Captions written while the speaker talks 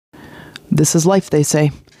This is life, they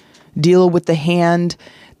say. Deal with the hand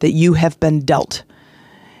that you have been dealt.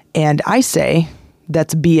 And I say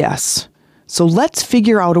that's BS. So let's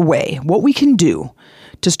figure out a way, what we can do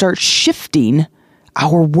to start shifting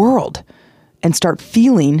our world and start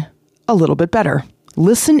feeling a little bit better.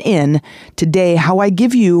 Listen in today how I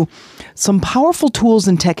give you some powerful tools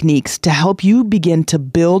and techniques to help you begin to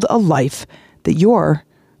build a life that you're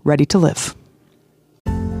ready to live.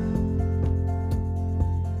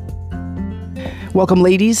 Welcome,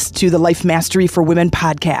 ladies, to the Life Mastery for Women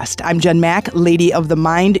podcast. I'm Jen Mack, Lady of the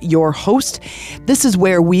Mind, your host. This is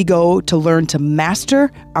where we go to learn to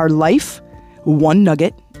master our life one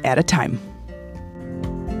nugget at a time.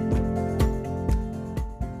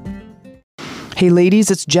 Hey,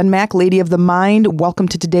 ladies, it's Jen Mack, Lady of the Mind. Welcome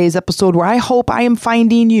to today's episode where I hope I am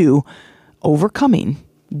finding you overcoming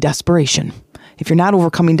desperation. If you're not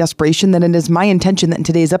overcoming desperation, then it is my intention that in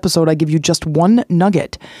today's episode, I give you just one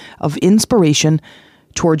nugget of inspiration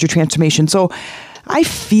towards your transformation. So I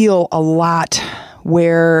feel a lot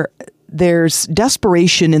where there's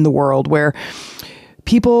desperation in the world, where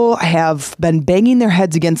people have been banging their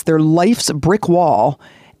heads against their life's brick wall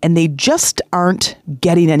and they just aren't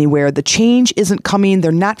getting anywhere. The change isn't coming.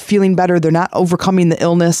 They're not feeling better. They're not overcoming the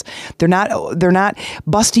illness. They're not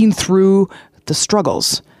busting through the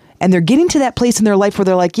struggles. And they're getting to that place in their life where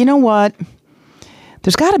they're like, you know what?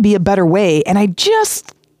 There's got to be a better way. And I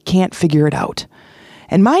just can't figure it out.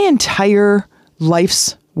 And my entire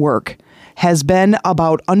life's work has been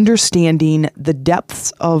about understanding the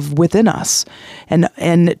depths of within us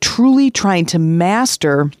and truly trying to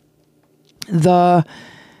master the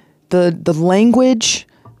language,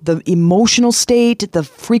 the emotional state, the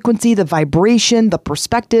frequency, the vibration, the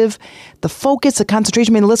perspective, the focus, the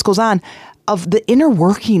concentration, I mean, the list goes on, of the inner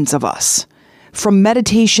workings of us, from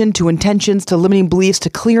meditation to intentions to limiting beliefs to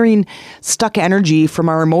clearing stuck energy from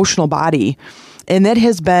our emotional body. And that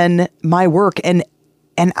has been my work. And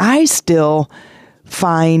I still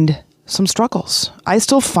find some struggles. I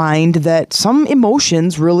still find that some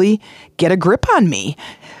emotions really get a grip on me.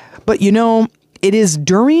 But you know, it is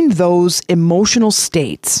during those emotional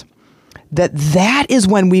states that is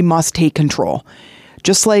when we must take control.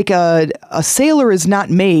 Just like a sailor is not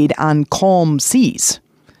made on calm seas.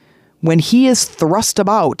 When he is thrust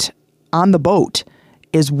about on the boat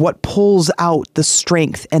is what pulls out the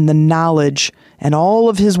strength and the knowledge and all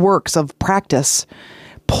of his works of practice,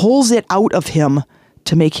 pulls it out of him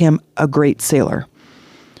to make him a great sailor.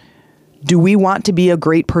 Do we want to be a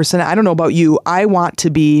great person? I don't know about you. I want to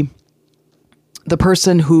be the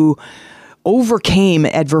person who overcame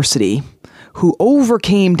adversity, who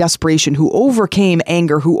overcame desperation, who overcame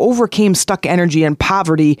anger, who overcame stuck energy and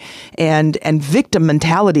poverty and victim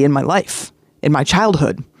mentality in my life, in my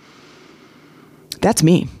childhood. That's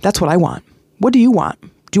me. That's what I want. What do you want?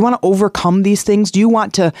 Do you want to overcome these things? Do you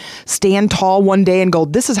want to stand tall one day and go,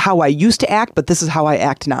 this is how I used to act, but this is how I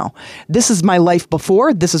act now. This is my life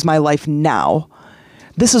before. This is my life now.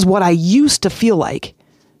 This is what I used to feel like,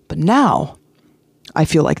 but now I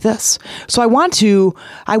feel like this. So I want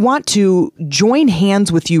to join hands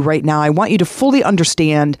with you right now. I want you to fully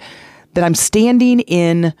understand that I'm standing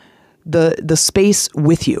in the space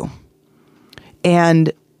with you.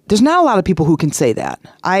 And there's not a lot of people who can say that.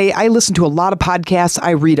 I listen to a lot of podcasts.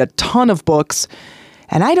 I read a ton of books,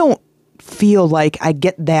 and I don't feel like I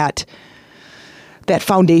get that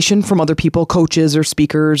foundation from other people, coaches or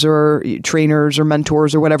speakers or trainers or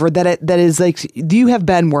mentors or whatever, that is like, you have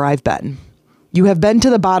been where I've been. You have been to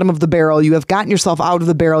the bottom of the barrel. You have gotten yourself out of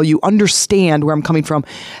the barrel. You understand where I'm coming from.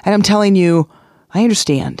 And I'm telling you, I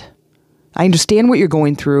understand. I understand what you're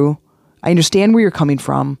going through. I understand where you're coming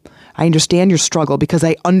from. I understand your struggle because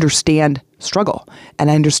I understand struggle. And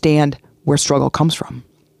I understand where struggle comes from.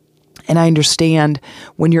 And I understand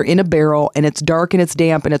when you're in a barrel and it's dark and it's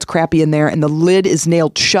damp and it's crappy in there and the lid is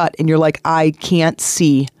nailed shut and you're like, I can't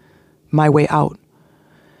see my way out.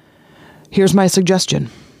 Here's my suggestion.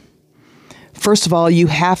 First of all, you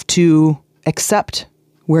have to accept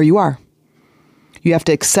where you are. You have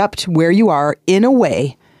to accept where you are in a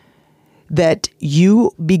way that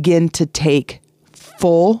you begin to take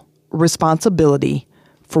full responsibility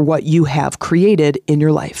for what you have created in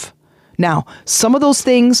your life. Now, some of those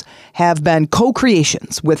things have been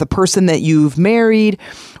co-creations with a person that you've married,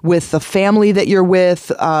 with the family that you're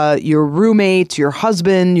with, your roommates, your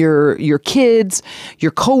husband, your kids,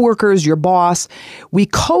 your coworkers, your boss. We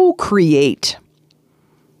co-create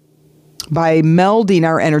by melding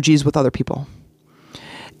our energies with other people.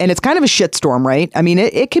 And it's kind of a shitstorm, right? I mean,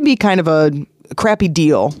 it can be kind of a crappy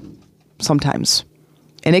deal sometimes.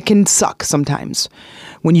 And it can suck sometimes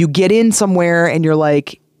when you get in somewhere and you're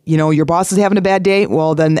like, Your boss is having a bad day.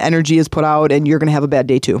 Well, then the energy is put out and you're going to have a bad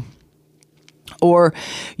day too. Or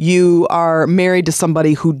you are married to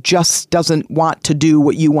somebody who just doesn't want to do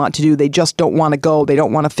what you want to do. They just don't want to go. They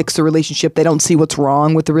don't want to fix the relationship. They don't see what's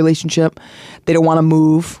wrong with the relationship. They don't want to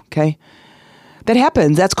move. Okay. That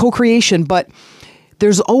happens. That's co-creation. But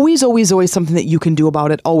there's always, always, always something that you can do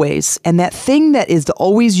about it, always. And that thing that is the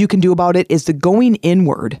always you can do about it is the going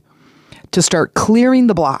inward to start clearing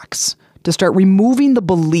the blocks, to start removing the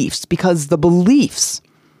beliefs, because the beliefs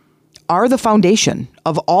are the foundation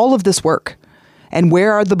of all of this work. And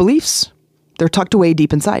where are the beliefs? They're tucked away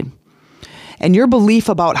deep inside. And your belief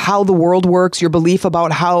about how the world works, your belief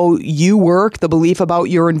about how you work, the belief about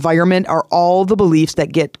your environment are all the beliefs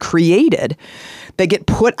that get created, that get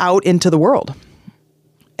put out into the world.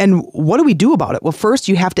 And what do we do about it? Well, first,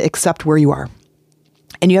 you have to accept where you are.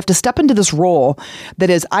 And you have to step into this role that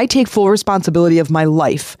is, I take full responsibility of my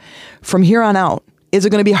life from here on out. Is it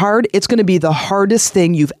going to be hard? It's going to be the hardest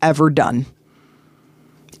thing you've ever done.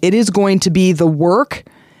 It is going to be the work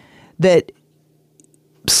that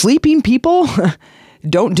sleeping people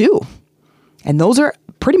don't do. And those are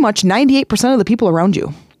pretty much 98% of the people around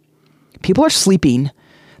you. People are sleeping.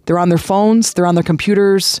 They're on their phones. They're on their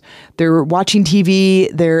computers. They're watching TV.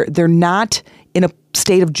 They're not in a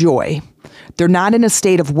state of joy. They're not in a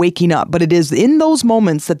state of waking up. But it is in those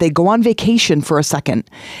moments that they go on vacation for a second.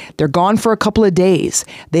 They're gone for a couple of days.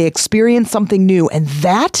 They experience something new. And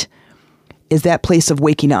that is that place of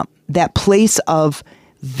waking up, that place of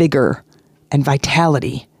vigor and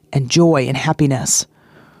vitality and joy and happiness.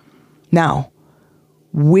 Now,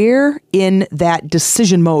 we're in that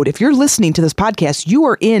decision mode. If you're listening to this podcast, you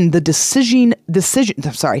are in the decision. I'm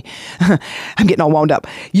sorry. I'm getting all wound up.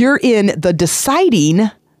 You're in the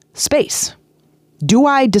deciding space. Do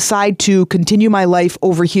I decide to continue my life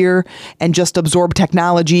over here and just absorb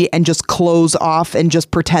technology and just close off and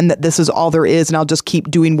just pretend that this is all there is and I'll just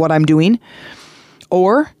keep doing what I'm doing?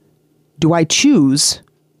 Or do I choose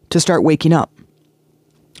to start waking up?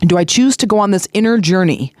 Do I choose to go on this inner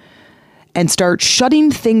journey and start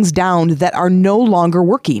shutting things down that are no longer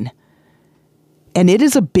working? And it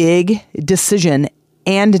is a big decision.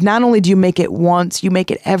 And not only do you make it once, you make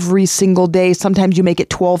it every single day. Sometimes you make it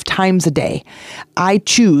 12 times a day. I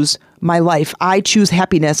choose my life. I choose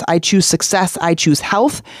happiness. I choose success. I choose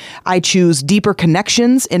health. I choose deeper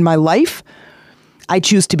connections in my life. I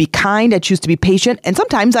choose to be kind. I choose to be patient. And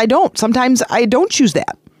sometimes I don't. Sometimes I don't choose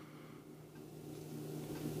that.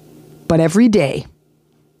 But every day,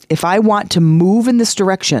 if I want to move in this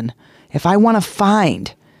direction, if I want to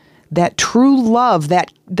find that true love,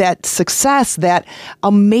 that success, that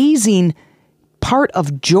amazing part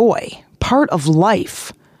of joy, part of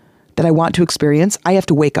life that I want to experience, I have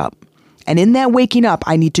to wake up. And in that waking up,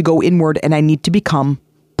 I need to go inward and I need to become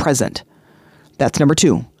present. That's number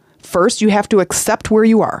 2. First, you have to accept where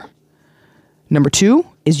you are. Number 2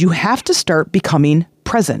 is you have to start becoming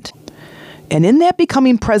present. And in that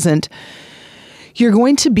becoming present, you're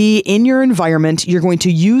going to be in your environment, you're going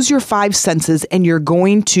to use your 5 senses, and you're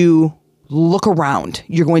going to look around.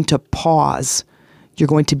 You're going to pause. You're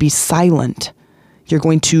going to be silent. You're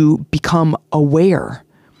going to become aware.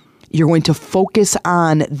 You're going to focus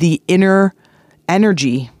on the inner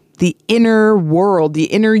energy, the inner world, the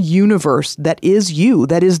inner universe that is you,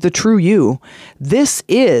 that is the true you. This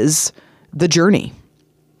is the journey.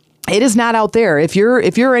 It is not out there. If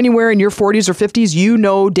you're anywhere in your 40s or 50s, you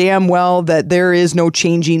know damn well that there is no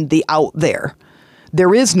changing the out there.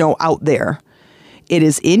 There is no out there. It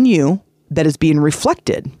is in you that is being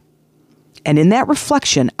reflected. And in that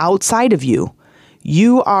reflection outside of you,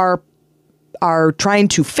 you are trying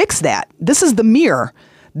to fix that. This is the mirror.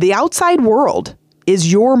 The outside world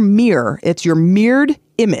is your mirror. It's your mirrored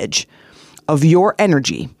image of your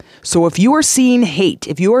energy. So if you are seeing hate,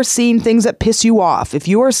 if you are seeing things that piss you off, if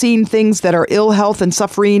you are seeing things that are ill health and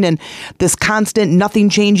suffering and this constant nothing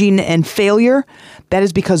changing and failure, that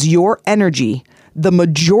is because your energy, the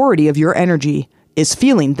majority of your energy, is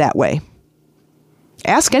feeling that way.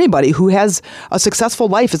 Ask anybody who has a successful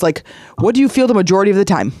life. It's like, what do you feel the majority of the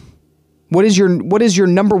time? What is your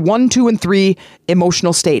number 1, 2, and 3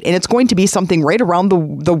 emotional state? And it's going to be something right around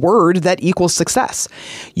the word that equals success.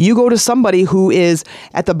 You go to somebody who is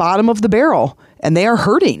at the bottom of the barrel and they are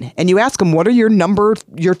hurting, and you ask them, what are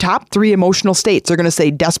your top 3 emotional states? They're going to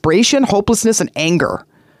say desperation, hopelessness, and anger,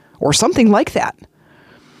 or something like that.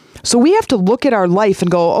 So we have to look at our life and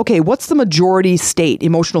go, okay, what's the majority state,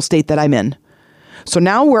 emotional state that I'm in? So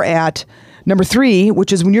now we're at number 3,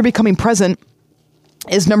 which is when you're becoming present.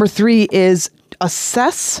 Number 3 is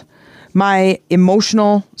assess my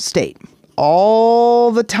emotional state all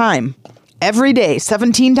the time. every day,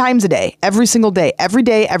 17 times a day, every single day, every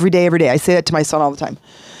day, every day, every day. I say that to my son all the time.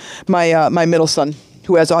 My middle son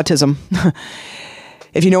who has autism.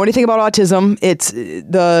 If you know anything about autism, it's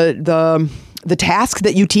the task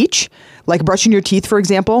that you teach, like brushing your teeth, for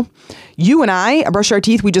example. You and I brush our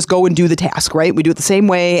teeth. We just go and do the task, right? We do it the same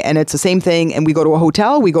way, and it's the same thing. And we go to a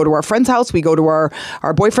hotel, we go to our friend's house, we go to our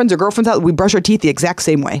boyfriend's or girlfriend's house. We brush our teeth the exact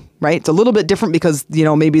same way, right? It's a little bit different because,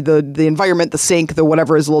 maybe the environment, the sink, the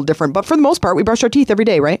whatever is a little different. But for the most part, we brush our teeth every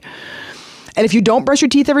day, right? And if you don't brush your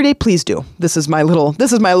teeth every day, please do. This is my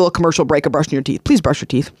little commercial break of brushing your teeth. Please brush your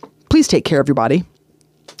teeth. Please take care of your body.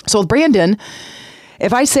 So with Brandon,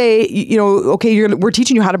 if I say, okay, we're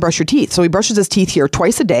teaching you how to brush your teeth. So he brushes his teeth here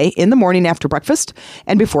twice a day, in the morning after breakfast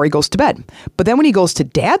and before he goes to bed. But then when he goes to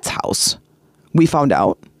Dad's house, we found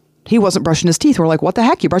out he wasn't brushing his teeth. We're like, what the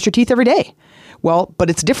heck? You brush your teeth every day. Well, but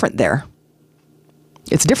it's different there.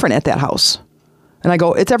 It's different at that house. And I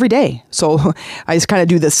go, it's every day. So I just kind of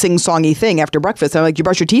do this sing-songy thing after breakfast. I'm like, you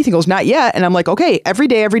brush your teeth? He goes, not yet. And I'm like, okay, every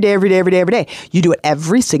day, every day, every day, every day, every day. You do it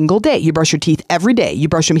every single day. You brush your teeth every day. You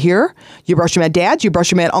brush them here. You brush them at Dad's. You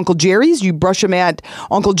brush them at Uncle Jerry's. You brush them at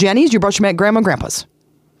Uncle Jenny's. You brush them at Grandma and Grandpa's.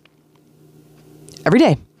 Every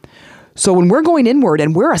day. So when we're going inward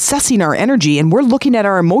and we're assessing our energy and we're looking at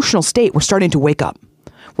our emotional state, we're starting to wake up.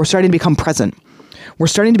 We're starting to become present. We're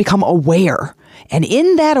starting to become aware. And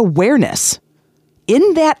in that awareness,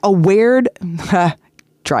 in that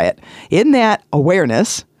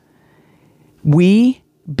awareness, we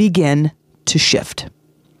begin to shift.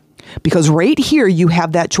 Because right here, you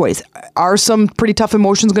have that choice. Are some pretty tough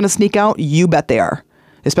emotions going to sneak out? You bet they are.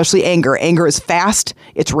 Especially anger. Anger is fast.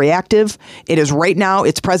 It's reactive. It is right now.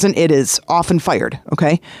 It's present. It is often fired.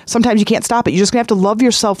 Okay. Sometimes you can't stop it. You're just going to have to love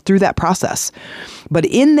yourself through that process. But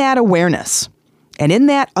in that awareness and in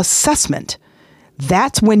that assessment,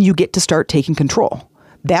 that's when you get to start taking control.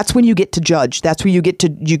 That's when you get to judge. That's where you get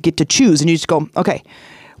to choose, and you just go, okay,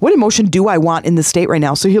 what emotion do I want in this state right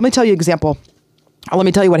now? So let me tell you an example. Let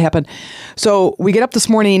me tell you what happened. So we get up this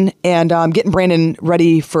morning, and I'm getting Brandon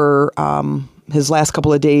ready for his last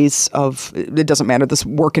couple of days of, it doesn't matter, this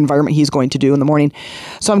work environment he's going to do in the morning.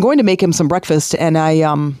 So I'm going to make him some breakfast, and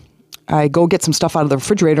I go get some stuff out of the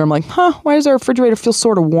refrigerator. I'm like, why does our refrigerator feel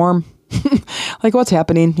sort of warm? Like, what's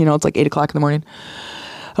happening? It's like 8 o'clock in the morning.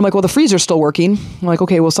 I'm like, well, the freezer's still working. I'm like,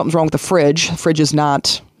 okay, well, something's wrong with the fridge. The fridge is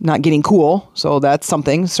not getting cool. So that's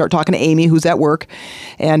something. Start talking to Amy, who's at work.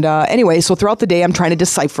 And anyway, so throughout the day, I'm trying to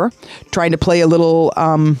decipher, trying to play a little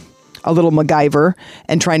MacGyver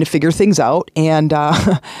and trying to figure things out. And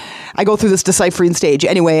I go through this deciphering stage.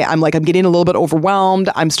 Anyway, I'm getting a little bit overwhelmed.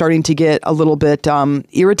 I'm starting to get a little bit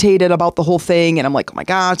irritated about the whole thing. And I'm like, oh my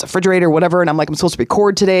God, it's a refrigerator, whatever. And I'm like, I'm supposed to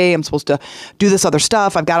record today. I'm supposed to do this other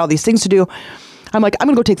stuff. I've got all these things to do. I'm like, I'm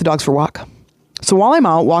going to go take the dogs for a walk. So while I'm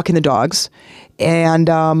out walking the dogs, and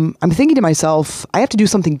I'm thinking to myself, I have to do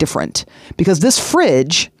something different because this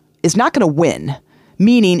fridge is not going to win,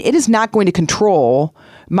 meaning it is not going to control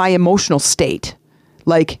my emotional state.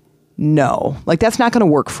 No, that's not going to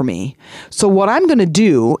work for me. So what I'm going to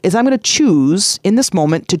do is I'm going to choose in this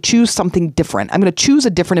moment to choose something different. I'm going to choose a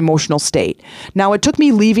different emotional state. Now, it took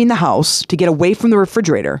me leaving the house to get away from the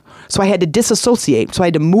refrigerator. So I had to disassociate. So I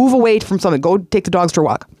had to move away from something, go take the dogs for a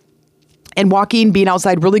walk. And walking, being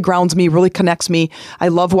outside really grounds me, really connects me. I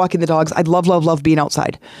love walking the dogs. I love, love, love being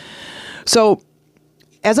outside. So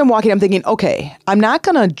as I'm walking, I'm thinking, okay, I'm not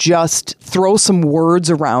going to just throw some words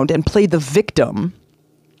around and play the victim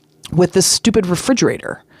with this stupid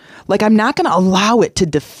refrigerator. I'm not going to allow it to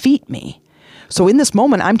defeat me. So in this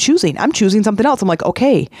moment, I'm choosing something else. I'm like,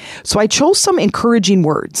 okay. So I chose some encouraging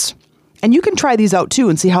words, and you can try these out too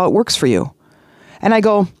and see how it works for you. And I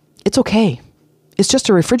go, it's okay. It's just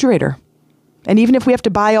a refrigerator. And even if we have to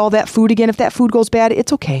buy all that food again, if that food goes bad,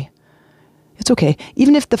 it's okay. It's okay.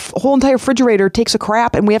 Even if the whole entire refrigerator takes a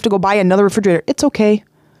crap and we have to go buy another refrigerator, it's okay.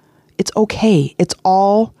 It's okay. It's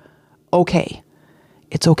all okay.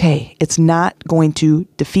 It's okay. It's not going to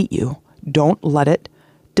defeat you. Don't let it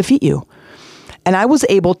defeat you. And I was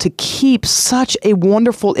able to keep such a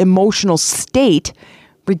wonderful emotional state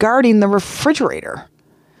regarding the refrigerator.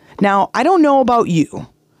 Now, I don't know about you.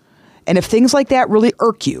 And if things like that really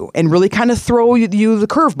irk you and really kind of throw you the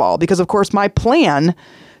curveball, because of course my plan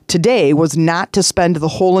today was not to spend the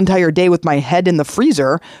whole entire day with my head in the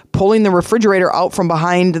freezer, pulling the refrigerator out from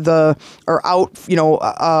behind to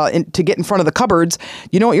get in front of the cupboards.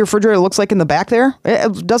 You know what your refrigerator looks like in the back there?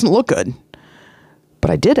 It doesn't look good. But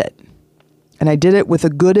I did it. And I did it with a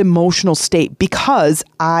good emotional state because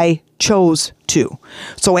I chose to.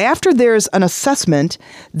 So after there's an assessment,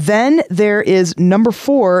 then there is number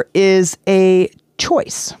 4 is a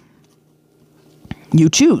choice. You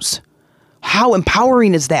choose. How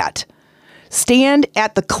empowering is that? Stand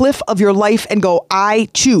at the cliff of your life and go, I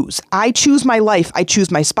choose. I choose my life. I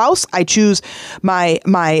choose my spouse. I choose my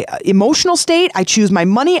emotional state. I choose my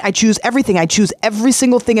money. I choose everything. I choose every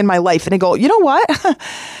single thing in my life. And I go, you know what?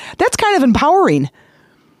 That's kind of empowering.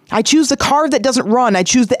 I choose the car that doesn't run. I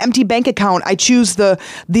choose the empty bank account. I choose the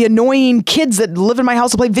annoying kids that live in my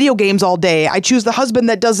house and play video games all day. I choose the husband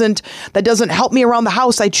that doesn't help me around the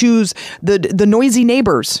house. I choose the noisy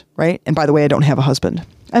neighbors, right? And by the way, I don't have a husband.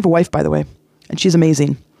 I have a wife, by the way, and she's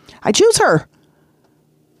amazing. I choose her.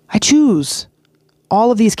 I choose all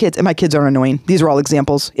of these kids, and my kids are annoying. These are all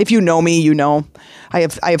examples. If you know me, you know I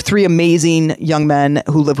have 3 amazing young men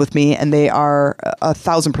who live with me, and they are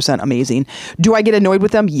 1,000% amazing. Do I get annoyed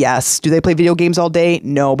with them? Yes. Do they play video games all day?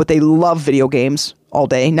 No, but they love video games all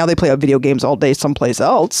day. Now they play video games all day someplace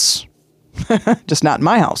else, just not in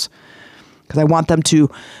my house, because I want them to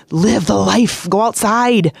live the life, go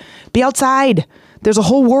outside, be outside. There's a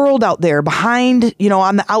whole world out there behind,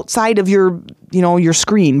 on the outside of your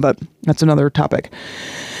screen, but that's another topic.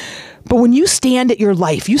 But when you stand at your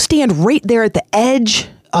life, you stand right there at the edge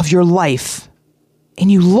of your life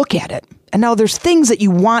and you look at it. And now there's things that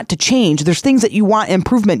you want to change. There's things that you want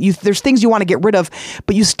improvement. There's things you want to get rid of,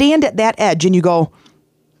 but you stand at that edge and you go,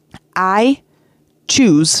 I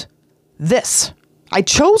choose this. I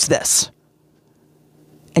chose this.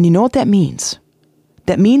 And you know what that means?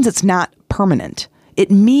 That means it's not permanent. It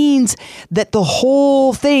means that the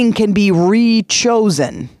whole thing can be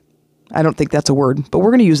re-chosen. I don't think that's a word, but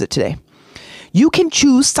we're going to use it today. You can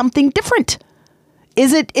choose something different.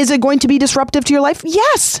 Is it going to be disruptive to your life?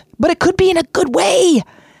 Yes, but it could be in a good way.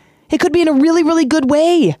 It could be in a really, really good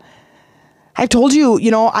way. I've told you,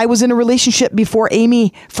 I was in a relationship before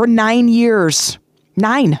Amy for 9 years.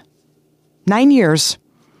 9 years.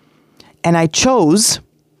 And I chose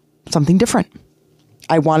something different.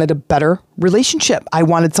 I wanted a better relationship. I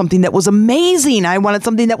wanted something that was amazing. I wanted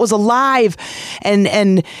something that was alive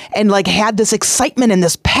and like had this excitement and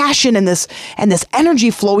this passion and this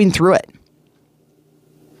energy flowing through it.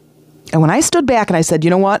 And when I stood back and I said, you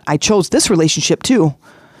know what? I chose this relationship too.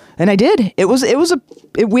 And I did.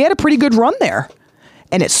 We had a pretty good run there,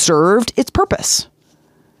 and it served its purpose.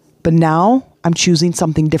 But now I'm choosing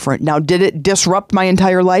something different. Now, did it disrupt my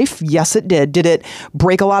entire life? Yes, it did. Did it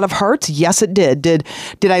break a lot of hearts? Yes, it did. Did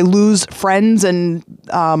I lose friends and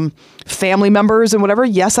family members and whatever?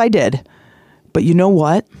 Yes, I did. But you know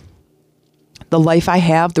what? The life I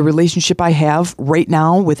have, the relationship I have right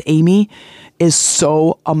now with Amy is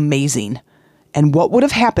so amazing. And what would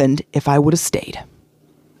have happened if I would have stayed?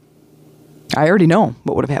 I already know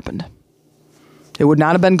what would have happened. It would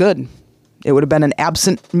not have been good. It would have been an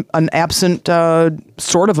absent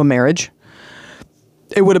sort of a marriage.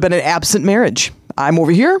 It would have been an absent marriage. I'm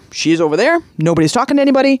over here. She's over there. Nobody's talking to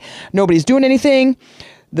anybody. Nobody's doing anything.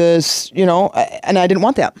 And I didn't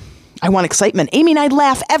want that. I want excitement. Amy and I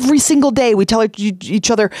laugh every single day. We tell each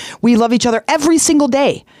other we love each other every single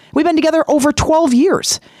day. We've been together over 12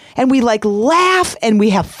 years. And we laugh and we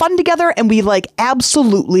have fun together and we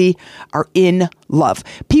absolutely are in love.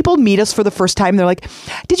 People meet us for the first time. They're like,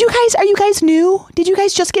 are you guys new? Did you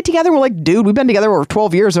guys just get together? We're like, dude, we've been together over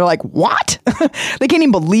 12 years. They're like, what? They can't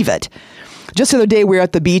even believe it. Just the other day, we were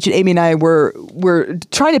at the beach and Amy and I were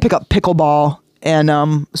trying to pick up pickleball.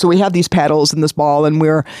 And so we have these paddles and this ball and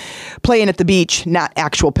we're playing at the beach, not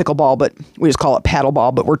actual pickleball, but we just call it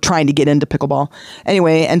paddleball, but we're trying to get into pickleball.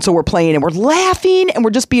 Anyway, and so we're playing and we're laughing and we're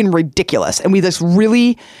just being ridiculous. And we just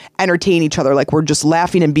really entertain each other. Like we're just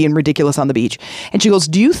laughing and being ridiculous on the beach. And she goes,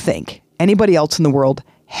 do you think anybody else in the world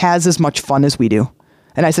has as much fun as we do?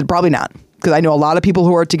 And I said, probably not. Because I know a lot of people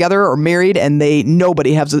who are together or married and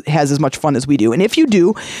nobody has as much fun as we do. And if you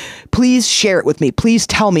do, please share it with me. Please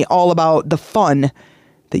tell me all about the fun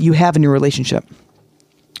that you have in your relationship.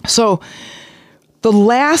 So the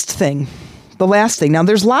last thing, now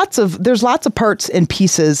there's lots of parts and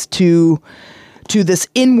pieces to this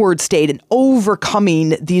inward state and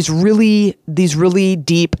overcoming these really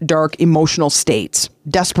deep, dark emotional states,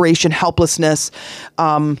 desperation, helplessness,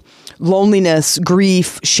 loneliness,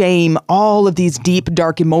 grief, shame, all of these deep,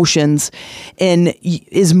 dark emotions, and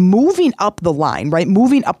is moving up the line, right?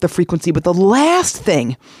 Moving up the frequency. But the last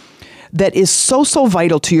thing that is so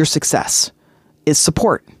vital to your success is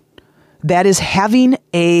support. That is having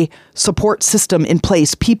a support system in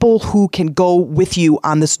place, people who can go with you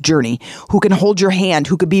on this journey, who can hold your hand,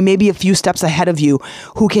 who could be maybe a few steps ahead of you,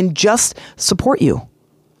 who can just support you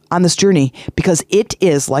on this journey, because it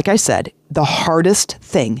is, like I said, the hardest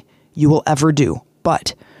thing you will ever do.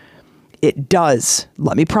 But it does,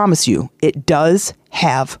 let me promise you, it does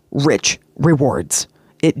have rich rewards.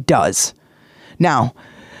 It does. Now,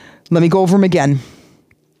 Let me go over them again.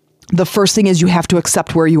 The first thing is you have to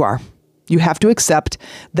accept where you are. You have to accept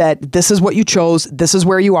that this is what you chose. This is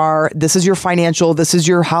where you are. This is your financial. This is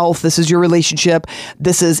your health. This is your relationship.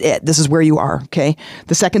 This is it. This is where you are. Okay.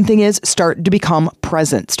 The second thing is start to become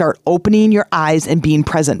present. Start opening your eyes and being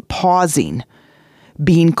present, pausing,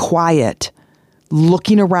 being quiet,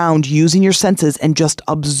 looking around, using your senses and just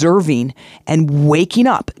observing and waking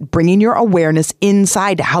up, bringing your awareness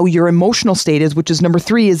inside to how your emotional state is, which is number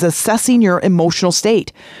 3, is assessing your emotional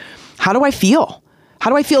state. How do I feel? How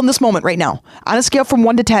do I feel in this moment right now? On a scale from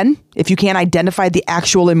 1 to 10, if you can't identify the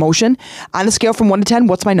actual emotion, on a scale from 1 to 10,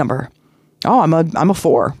 what's my number? Oh, I'm a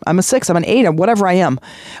 4, I'm a 6, I'm an 8, or whatever I am.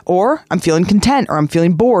 Or I'm feeling content, or I'm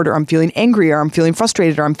feeling bored, or I'm feeling angry, or I'm feeling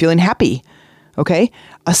frustrated, or I'm feeling happy. Okay?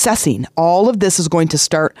 Assessing. All of this is going to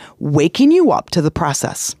start waking you up to the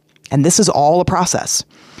process. And this is all a process.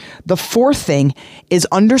 The fourth thing is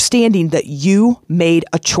understanding that you made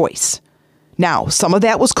a choice. Now, some of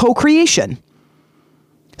that was co-creation.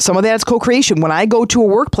 Some of that is co-creation. When I go to a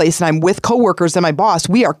workplace and I'm with coworkers and my boss,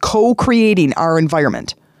 we are co-creating our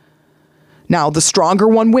environment. Now, the stronger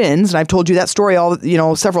one wins, and I've told you that story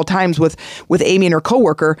several times with Amy and her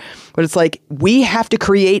coworker, but it's like we have to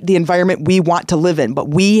create the environment we want to live in, but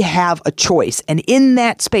we have a choice, and in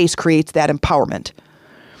that space creates that empowerment.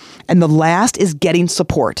 And the last is getting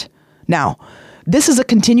support. Now, this is a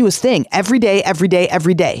continuous thing every day,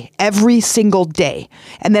 every single day.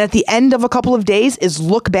 And then at the end of a couple of days is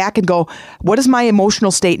look back and go, what is my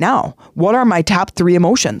emotional state now? What are my top 3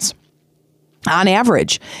 emotions on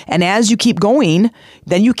average? And as you keep going,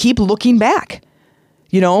 then you keep looking back.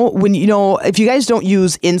 If you guys don't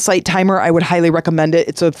use Insight Timer, I would highly recommend it.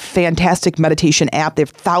 It's a fantastic meditation app. They have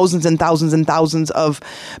thousands and thousands and thousands of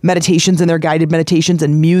meditations in their guided meditations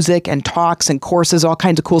and music and talks and courses, all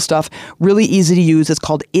kinds of cool stuff. Really easy to use. It's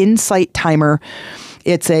called Insight Timer.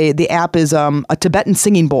 The app is a Tibetan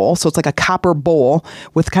singing bowl. So it's like a copper bowl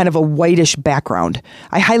with kind of a whitish background.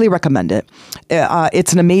 I highly recommend it.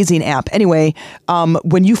 It's an amazing app. Anyway,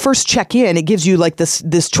 when you first check in, it gives you like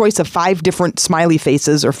this choice of 5 different smiley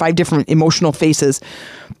faces or 5 different emotional faces.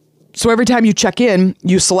 So every time you check in,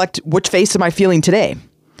 you select which face am I feeling today?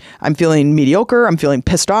 I'm feeling mediocre. I'm feeling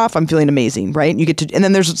pissed off. I'm feeling amazing, right? And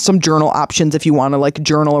then there's some journal options if you want to like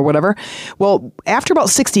journal or whatever. Well, after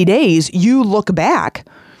about 60 days, you look back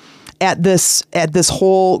at this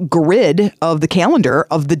whole grid of the calendar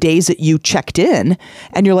of the days that you checked in,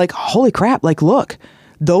 and you're like, holy crap! Like, look.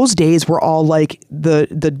 Those days were all like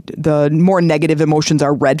the more negative emotions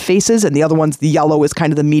are red faces, and the other ones, the yellow is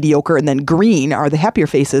kind of the mediocre, and then green are the happier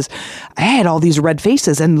faces. I had all these red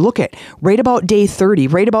faces, and look at right about day 30,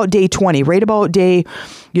 right about day 20, right about day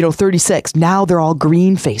 36. Now they're all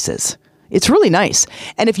green faces. It's really nice.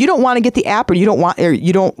 And if you don't want to get the app, or you don't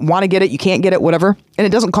want to get it, you can't get it, whatever, and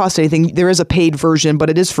it doesn't cost anything. There is a paid version,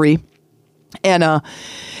 but it is free, and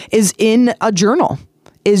is in a journal.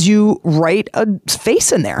 Is you write a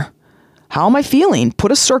face in there. How am I feeling?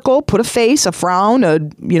 Put a circle, put a face, a frown, a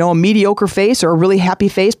mediocre face or a really happy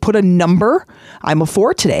face. Put a number. I'm a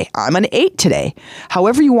 4 today. I'm an 8 today.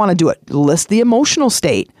 However you want to do it. List the emotional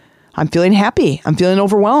state. I'm feeling happy. I'm feeling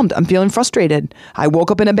overwhelmed. I'm feeling frustrated. I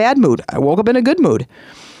woke up in a bad mood. I woke up in a good mood.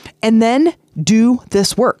 And then do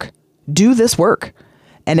this work. Do this work.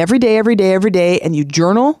 And every day, and you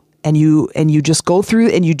journal. And you just go through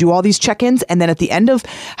and you do all these check-ins. And then at the end of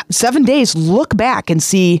 7 days, look back and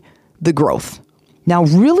see the growth. Now,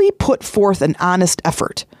 really put forth an honest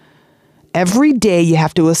effort. Every day you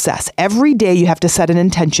have to assess. Every day you have to set an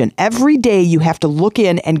intention. Every day you have to look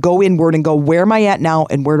in and go inward and go, where am I at now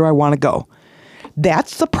and where do I want to go?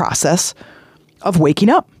 That's the process of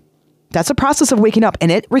waking up. That's a process of waking up.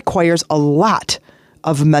 And it requires a lot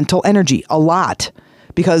of mental energy, a lot.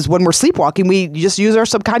 Because when we're sleepwalking, we just use our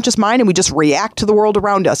subconscious mind and we just react to the world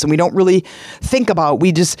around us, and we don't really think about.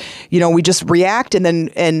 We just react, and then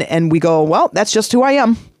and we go, well, that's just who I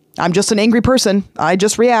am. I'm just an angry person. I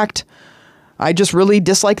just react. I just really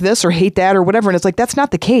dislike this or hate that or whatever. And it's like, that's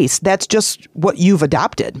not the case. That's just what you've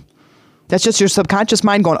adopted. That's just your subconscious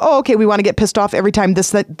mind going, oh, okay, we want to get pissed off every time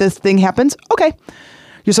this thing happens. Okay.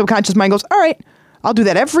 Your subconscious mind goes, all right, I'll do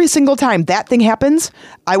that every single time that thing happens.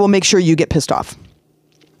 I will make sure you get pissed off.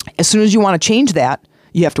 As soon as you want to change that,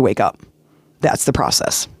 you have to wake up. That's the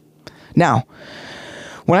process. Now,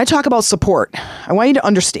 when I talk about support, I want you to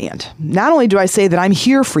understand, not only do I say that I'm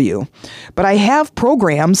here for you, but I have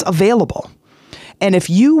programs available. And if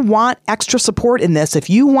you want extra support in this, if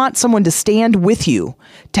you want someone to stand with you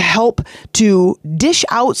to help to dish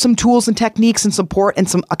out some tools and techniques and support and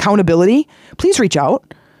some accountability, please reach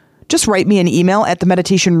out. Just write me an email at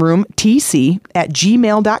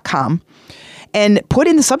themeditationroomtc@gmail.com. and put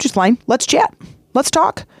in the subject line, let's chat, let's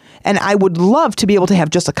talk. And I would love to be able to have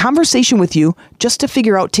just a conversation with you just to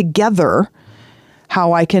figure out together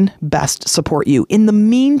how I can best support you. In the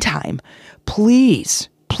meantime, please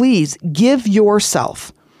give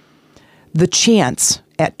yourself the chance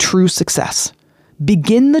at true success.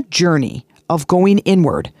 Begin the journey of going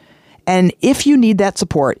inward. And if you need that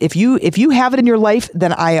support, if you have it in your life,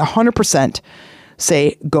 then I 100%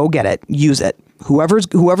 say, go get it, use it. Whoever's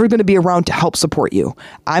going to be around to help support you.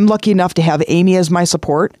 I'm lucky enough to have Amy as my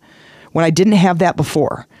support when I didn't have that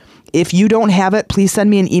before. If you don't have it, please send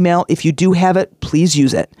me an email. If you do have it, please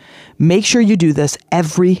use it. Make sure you do this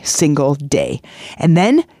every single day. And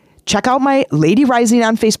then check out my Lady Rising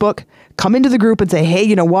on Facebook. Come into the group and say, hey,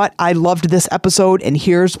 you know what? I loved this episode and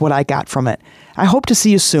here's what I got from it. I hope to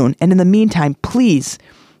see you soon. And in the meantime, please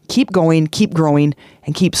keep going, keep growing,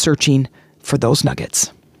 and keep searching for those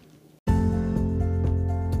nuggets.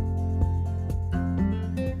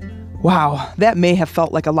 Wow, that may have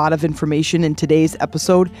felt like a lot of information in today's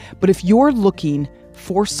episode, but if you're looking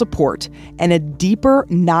for support and a deeper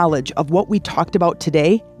knowledge of what we talked about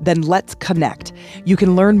today, then let's connect. You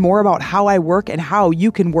can learn more about how I work and how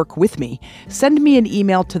you can work with me. Send me an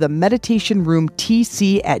email to the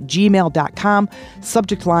meditationroomtc@gmail.com,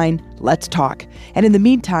 subject line, let's talk. And in the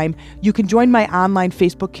meantime, you can join my online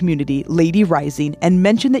Facebook community, Lady Rising, and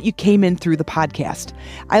mention that you came in through the podcast.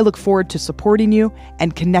 I look forward to supporting you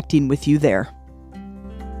and connecting with you there.